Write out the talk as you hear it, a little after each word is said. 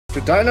Do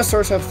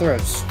dinosaurs have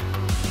throats?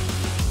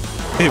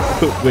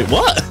 Wait,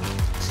 what?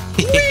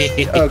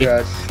 Oh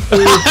god.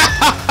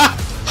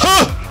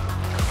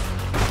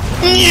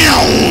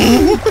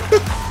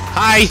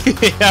 Hi,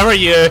 how are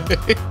you?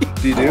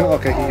 Do you do?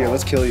 Okay, here,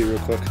 let's kill you real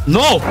quick.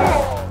 No!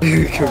 Come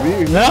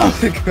here. No!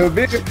 Come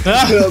here.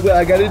 No.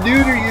 I gotta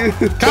neuter you.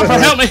 Camper,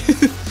 help me!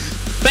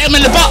 Bite him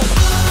in the butt!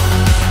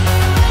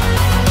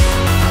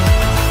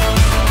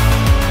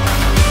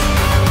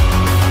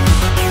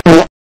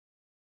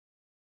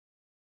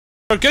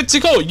 We're good to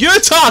go!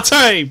 Utah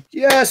time!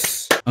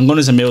 Yes! I'm going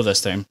as a male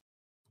this time.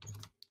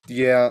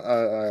 Yeah,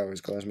 I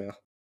always go as male.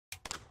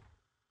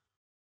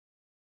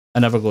 I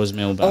never go as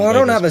male, but Oh, I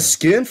don't have a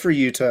skin for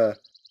Utah.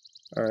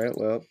 Alright,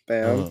 well,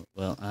 bam. Oh,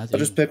 well, I do. I'll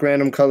just pick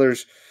random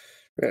colors.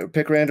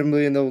 Pick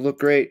randomly and they'll look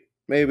great.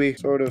 Maybe,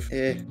 sort of.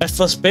 Eh. If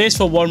there's space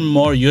for one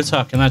more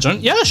Utah, can I join?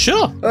 Yeah,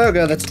 sure. Oh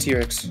god, that's a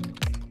T-Rex.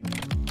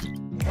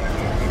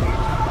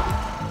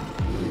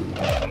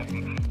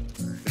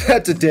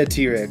 That's a dead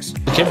T-Rex.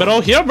 Okay, we're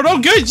all here, we're all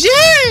good,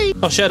 yay!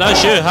 Oh shit,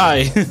 that's you,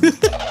 hi.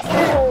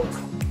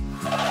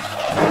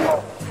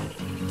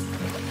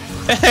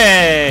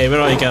 Hey, we're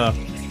all together.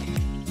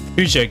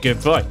 Who's your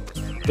good boy?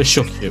 We're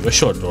so cute, we're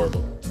so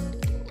adorable.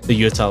 The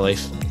Utah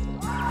life.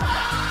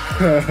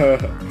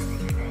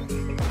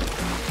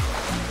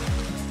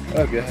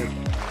 Oh god.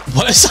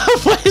 What is that?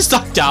 What is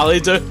that galley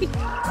doing?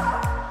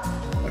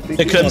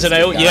 The Crimson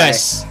Isle?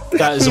 Yes,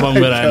 that is the one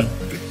we're in.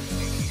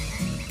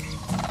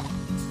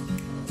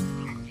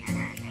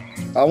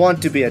 I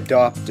want to be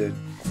adopted.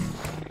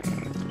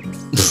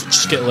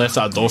 Just get left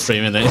that door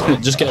frame and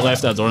then just get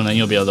left that door and then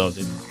you'll be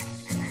adopted.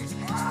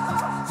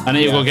 I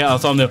need to go get a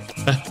thumbnail.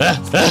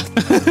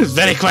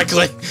 Very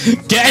quickly.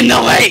 Get in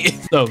the way!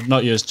 No,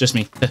 not yours, just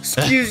me.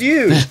 Excuse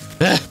you!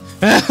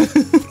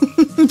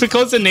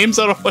 Because the names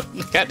are on.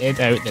 I can't edit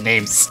out the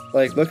names.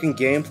 Like, look in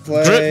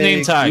gameplay, Group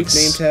name tags.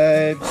 Group name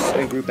tags,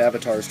 and group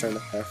avatars turn the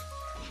half.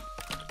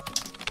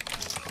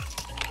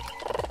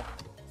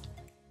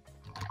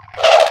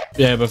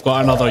 Yeah, we've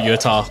got another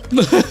Utah.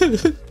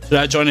 Should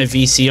I join a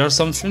VC or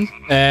something?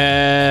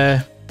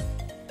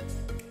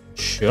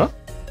 Sure.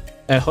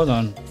 Hold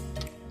on.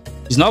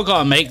 He's not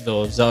got a mic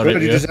though. Is that alright?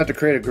 But you just have to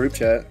create a group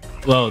chat.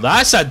 Well,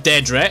 that's a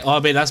dead wreck. Oh, I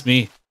bet that's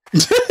me.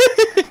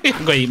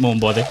 I'm gonna eat my own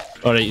body.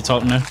 Alright, you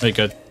talking now? Very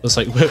good. It's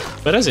like,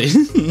 where is he?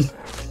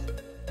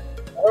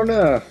 I don't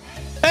know.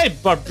 Hey,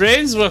 Bird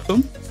Brains,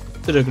 welcome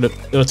to the group,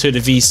 or to the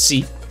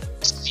VC.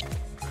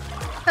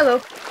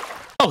 Hello.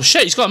 Oh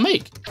shit, he's got a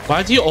mic.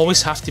 Why do you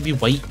always have to be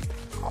white?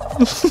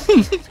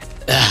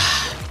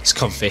 It's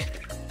comfy.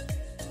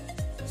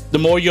 The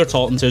more you're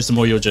talking to us, the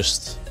more you'll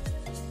just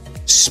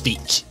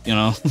speak, you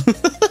know?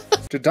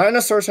 Do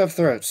dinosaurs have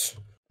throats?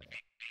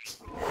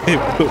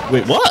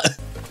 Wait, what?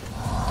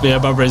 Yeah,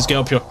 Barbara's get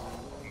up here.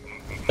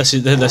 This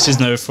is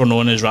now for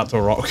known as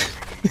Raptor Rock.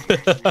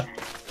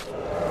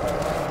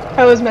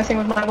 I was messing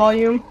with my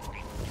volume.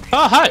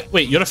 Oh, hi.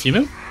 Wait, you're a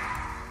female?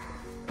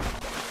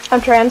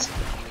 I'm trans.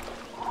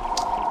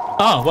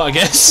 Oh, well, I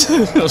guess.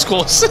 That was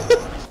close.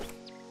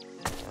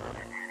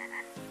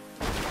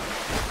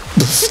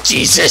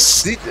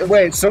 Jesus!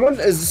 Wait, is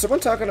someone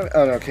talking about—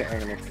 oh no, okay, I'm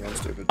gonna make it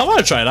stupid. I want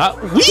to try that.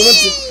 Whee!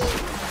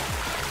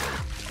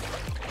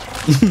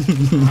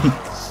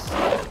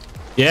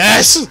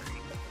 Yes!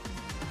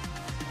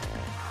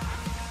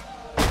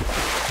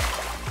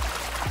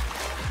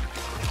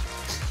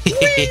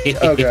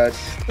 Oh god.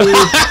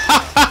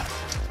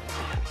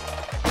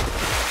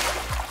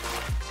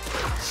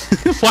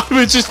 Why are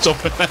we just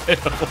jumping out?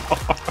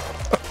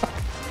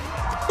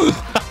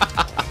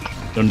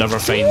 You'll never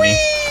find me.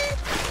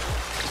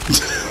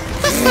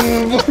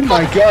 Oh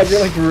my god, you're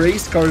like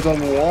race cars on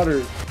the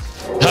water.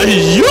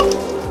 Hey-yup!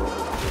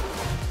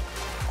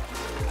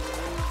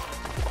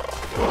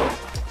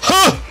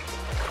 Huh!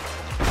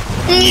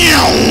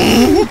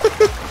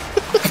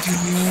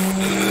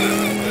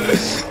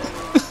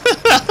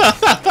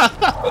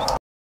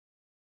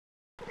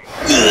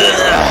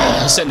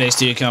 Sit next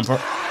to you, camper.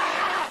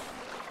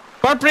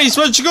 Barbreeze,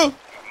 where'd you go?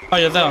 Oh,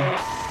 you're there.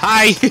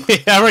 Hi,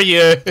 how are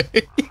you?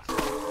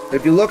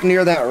 If you look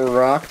near that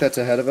rock that's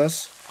ahead of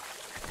us,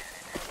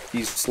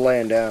 he's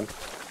laying down.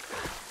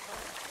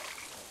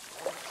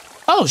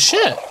 Oh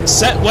shit!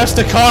 Sit with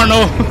the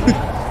carno.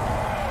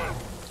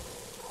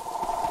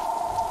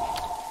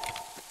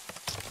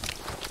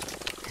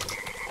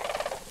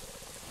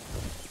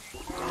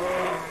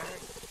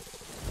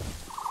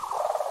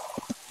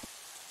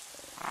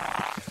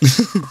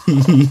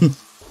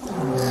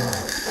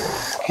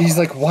 He's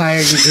like, why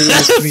are you doing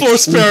this to me?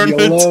 Force Leave me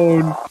parenthood.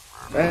 alone.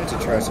 That's a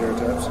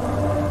Triceratops.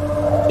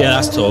 Yeah,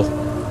 that's tall.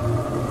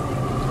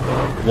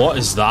 What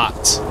is that?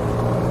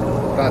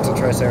 That's a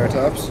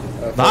Triceratops.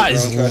 That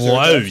is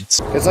loud.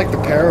 It's like the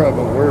para,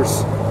 but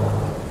worse.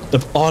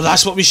 Oh,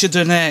 that's what we should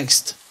do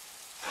next.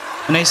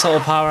 A nice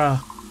little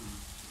para.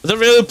 Does it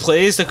really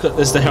play as the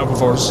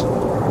herbivores?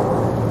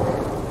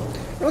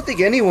 I don't think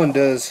anyone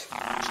does.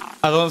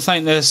 I don't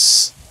think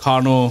this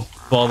Carno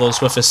bothers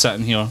with us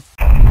sitting here.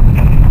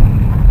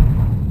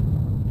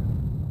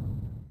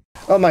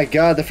 Oh my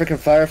god, the freaking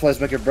fireflies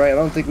make it bright. I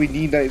don't think we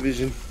need night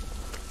vision.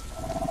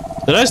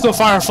 There is no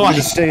firefly. We're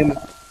just staying.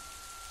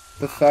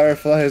 The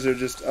fireflies are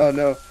just. Oh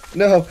no.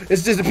 No!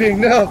 It's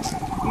disappearing! No!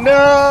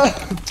 No!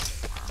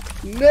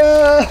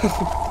 No!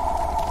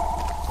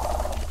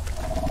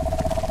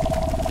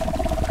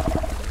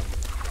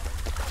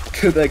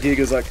 That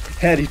Giga's like,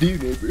 how do you do,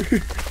 neighbor?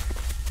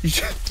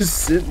 He's just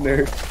sitting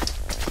there.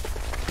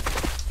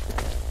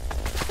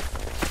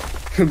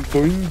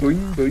 Boing,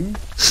 boing, boing.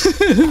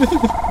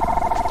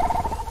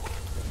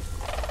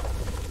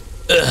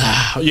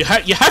 You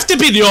have to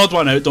be the odd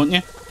one out, don't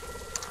you?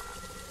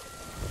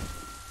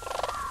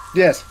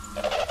 Yes.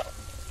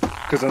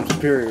 Because I'm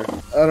superior.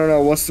 I don't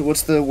know, what's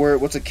the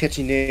word, what's a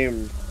catchy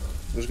name?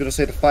 I was gonna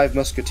say the Five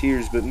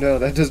Musketeers, but no,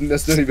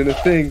 that's not even a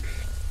thing.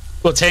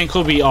 Well,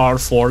 technically we are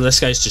four. This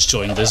guy's just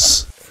joined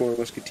us. Four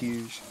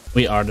Musketeers.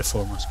 We are the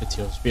Four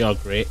Musketeers. We are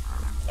great.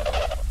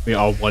 We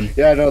are one.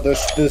 Yeah, I know,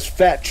 this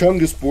fat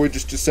Chungus boy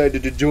just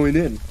decided to join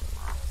in.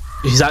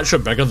 He's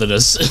actually bigger than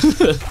us.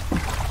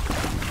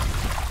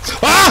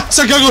 Ah! It's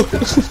a giggle!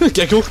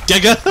 Giggle!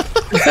 Giga!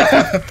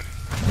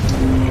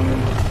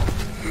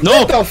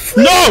 No! What the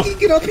frick? No!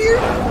 Get up here!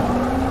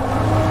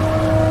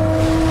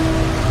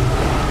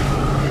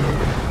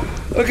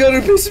 I got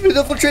a piece of an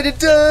infiltrated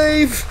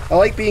dive! I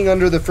like being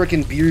under the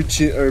frickin' beard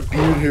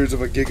hairs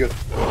of a Giga.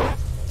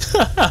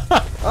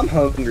 I'm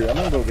hungry. I'm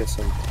gonna go get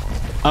some.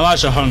 I'm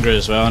actually hungry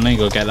as well. I need to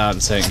go get that in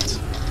a second.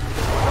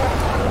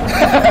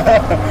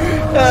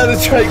 Ah, the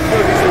trike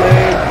bug is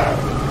lame.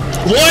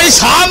 What is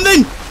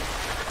happening?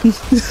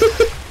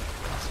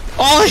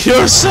 All I hear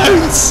are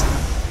sounds.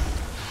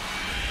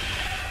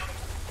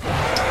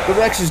 The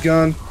Rex is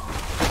gone.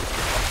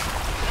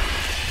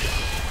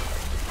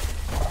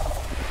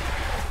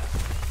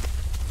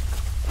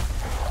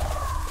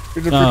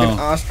 There's a freaking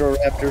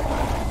Utahraptor.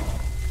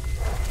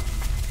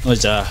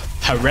 There's a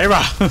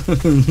Herrera.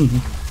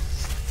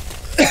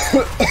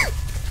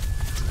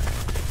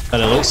 By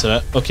the looks of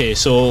it. Okay,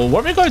 so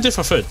what are we going to do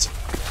for food?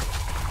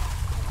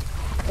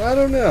 I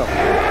don't know.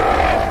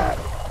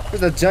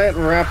 There's a giant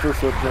raptor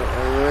footprint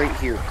right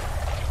here.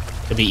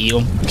 Did we eat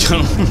them?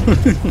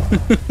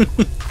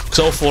 Because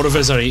all four of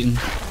us are eating.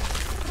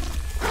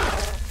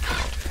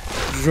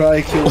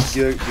 Dry killed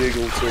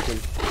giggle chicken.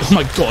 Oh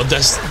my god,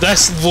 this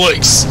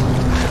looks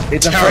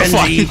It's a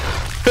terrifying.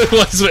 frenzy.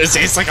 That's what it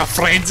says, like a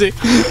frenzy.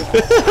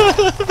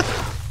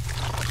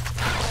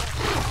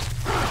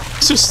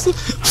 It's just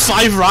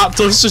 5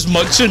 raptors just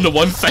munching the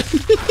one thing.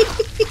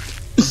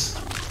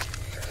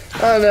 I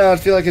don't know, I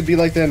feel like it'd be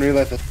like that in real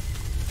life.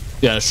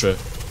 Yeah, that's true.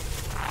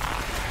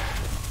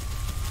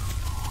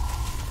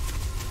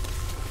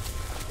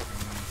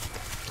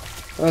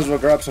 Might as well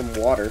grab some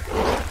water.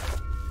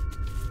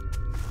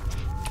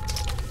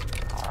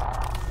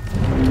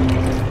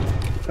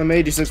 I'm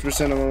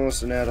 86%, I'm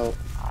almost an adult.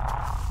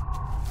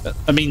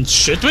 I mean,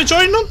 should we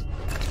join them?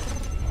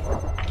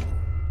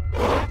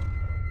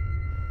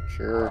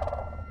 Sure.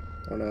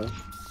 I don't know.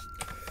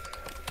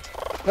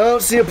 I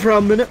don't see a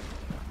problem in it.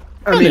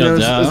 I mean,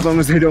 as long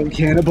as they don't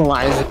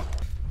cannibalize it.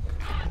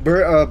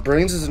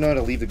 Brains doesn't know how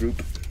to leave the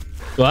group.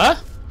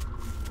 What?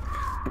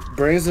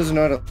 Brains doesn't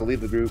know how to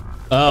leave the group.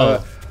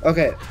 Oh.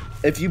 Okay.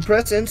 If you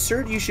press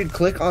insert, you should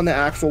click on the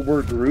actual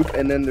word group,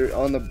 and then they're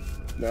on the...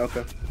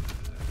 Okay.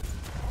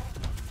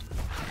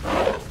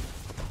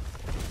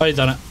 Oh, you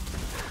done it.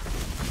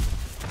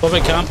 What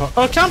about camper?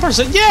 Oh, camper's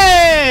it!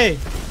 Yay!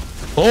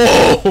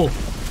 Oh!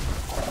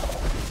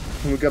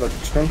 We got a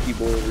chunky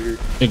boy over here.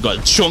 We got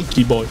a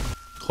chunky boy.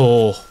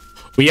 Oh.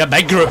 We a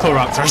big group of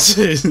raptors.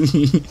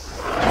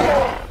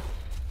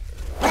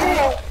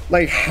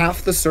 Like,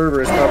 half the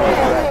server is probably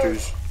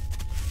raptors.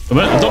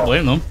 I don't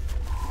blame them.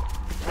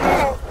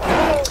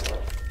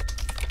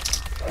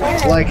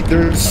 Like,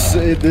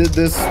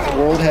 this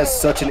world has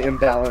such an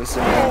imbalance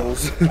in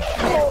animals.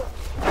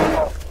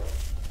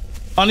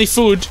 Any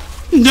food?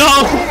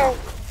 No!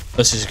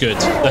 This is good.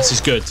 This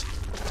is good.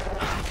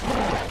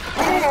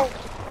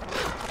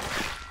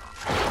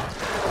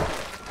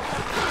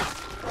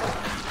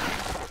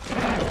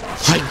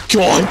 My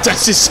god,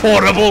 this is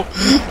horrible!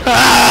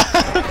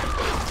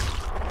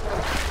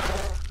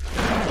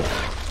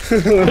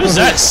 Who's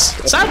this?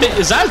 Is that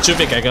a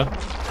juvie Giga?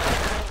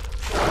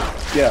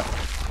 Yeah.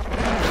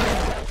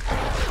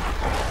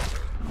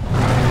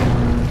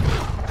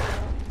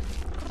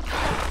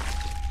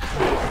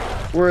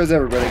 Where is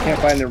everybody? I can't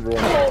find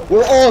everyone.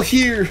 We're all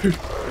here!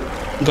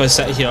 I'm gonna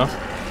sit here.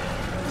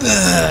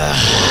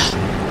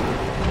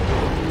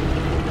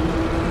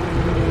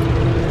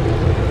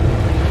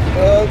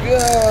 Oh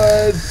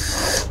god!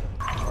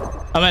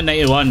 I'm at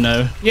 91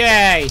 now.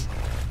 Yay!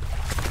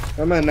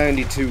 I'm at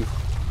 92.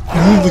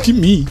 Oh, look at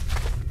me.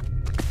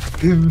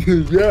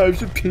 Yeah, I'm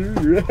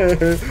superior.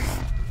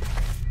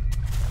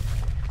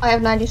 I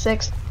have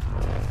 96.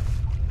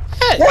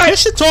 Hey, you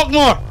should talk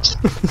more!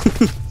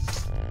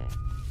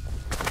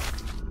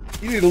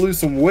 You need to lose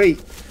some weight.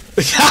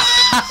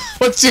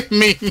 What do you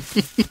mean?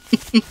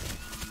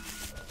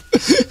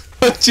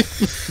 What do you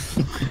mean?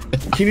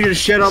 You need to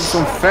shed off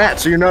some fat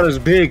so you're not as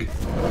big.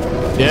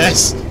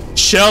 Yes,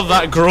 share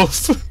that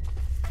growth.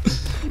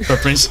 But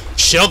Prince,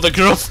 share the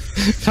growth.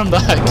 Come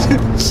back.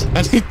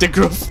 I need the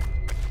growth.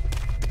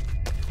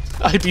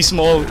 I be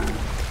small.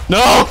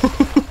 No!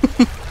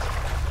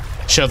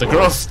 Share the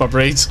growth, my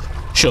brains.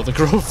 Share the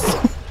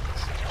growth.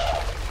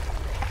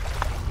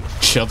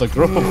 Share the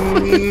growth.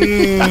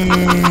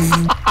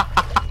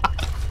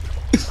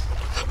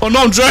 Oh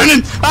no, I'm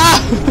drowning!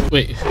 Ah!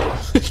 Wait.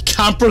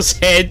 Camper's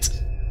head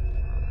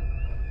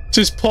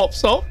just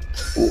pops up.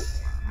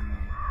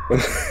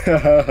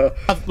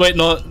 Wait,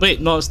 no,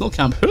 it's not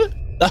Camper.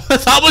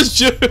 That was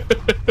you!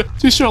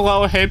 Just your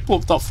little head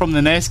popped up from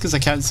the nest because I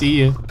can't see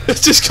you.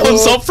 It just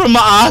comes up from my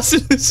ass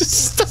and it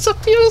just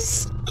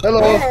disappears.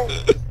 Hello.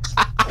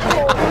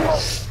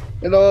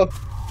 Hello.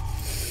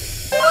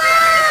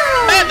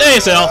 Hey, there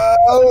you are.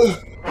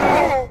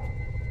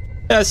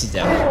 Yeah, she's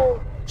down.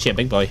 She's a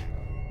big boy.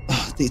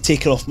 Need to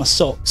take her off my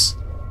socks.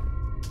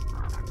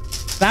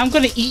 Now I'm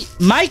gonna eat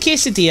my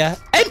quesadilla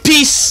in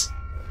peace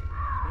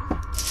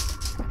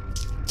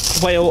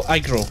while I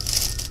grow.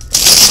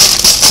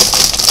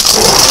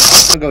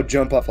 I'm gonna go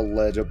jump off a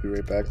ledge. I'll be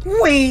right back.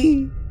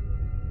 Whee!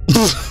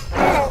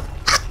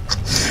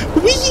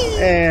 Whee!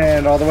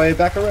 And all the way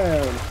back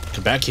around.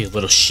 Come back here,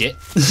 little shit.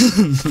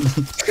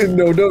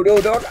 No. Whee!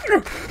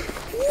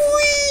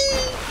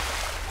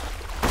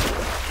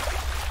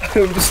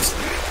 I'm just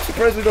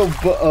surprised we don't.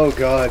 Oh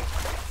god,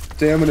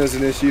 stamina's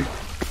an issue.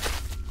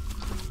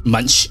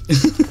 Munch.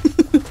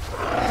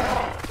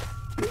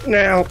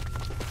 Now.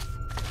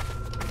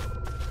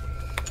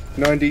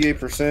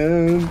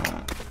 98%.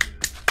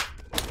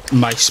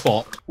 My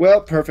spot.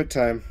 Well, perfect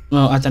time.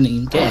 Well, I didn't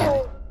even get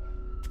it.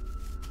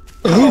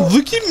 Oh,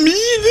 look at me!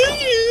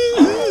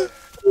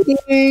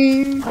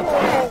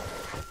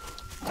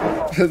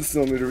 I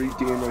still need to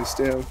regain my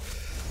stamina.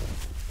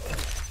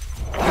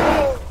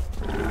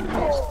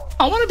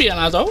 I want to be an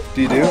adult.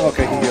 Do you do?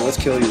 Okay, here, let's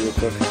kill you real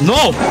quick.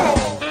 No!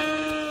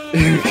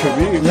 Come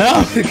here.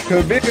 No!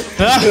 Come here.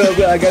 No.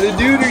 I gotta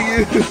do to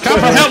you.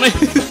 Camper, help me!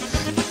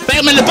 Bite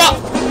him in the butt!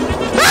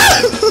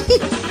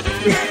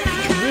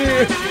 Come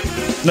here.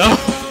 No!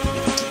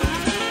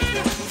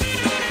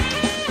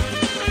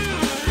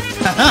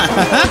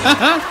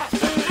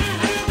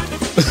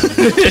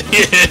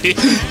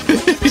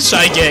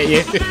 Try to get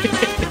you.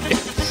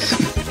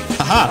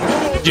 Haha!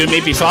 You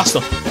may be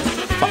faster,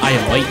 but I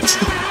am light.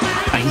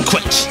 I am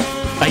quick.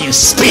 I am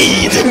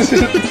speed!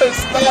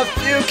 Stop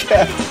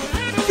puking!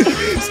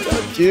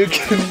 Stop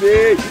puking me!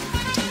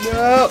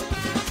 No!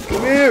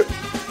 Come here!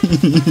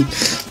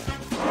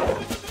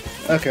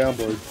 Okay, I'm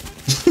bored.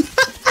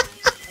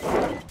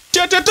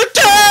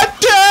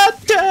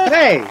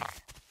 Hey!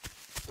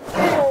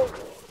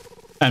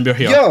 And we're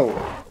here.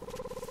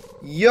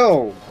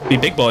 Yo! Be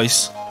big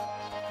boys.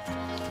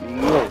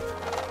 Yo.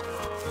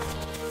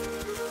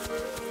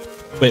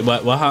 Wait,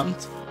 what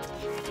happened?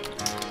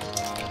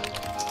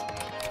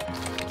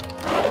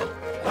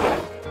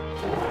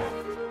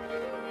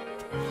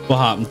 What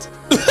happened?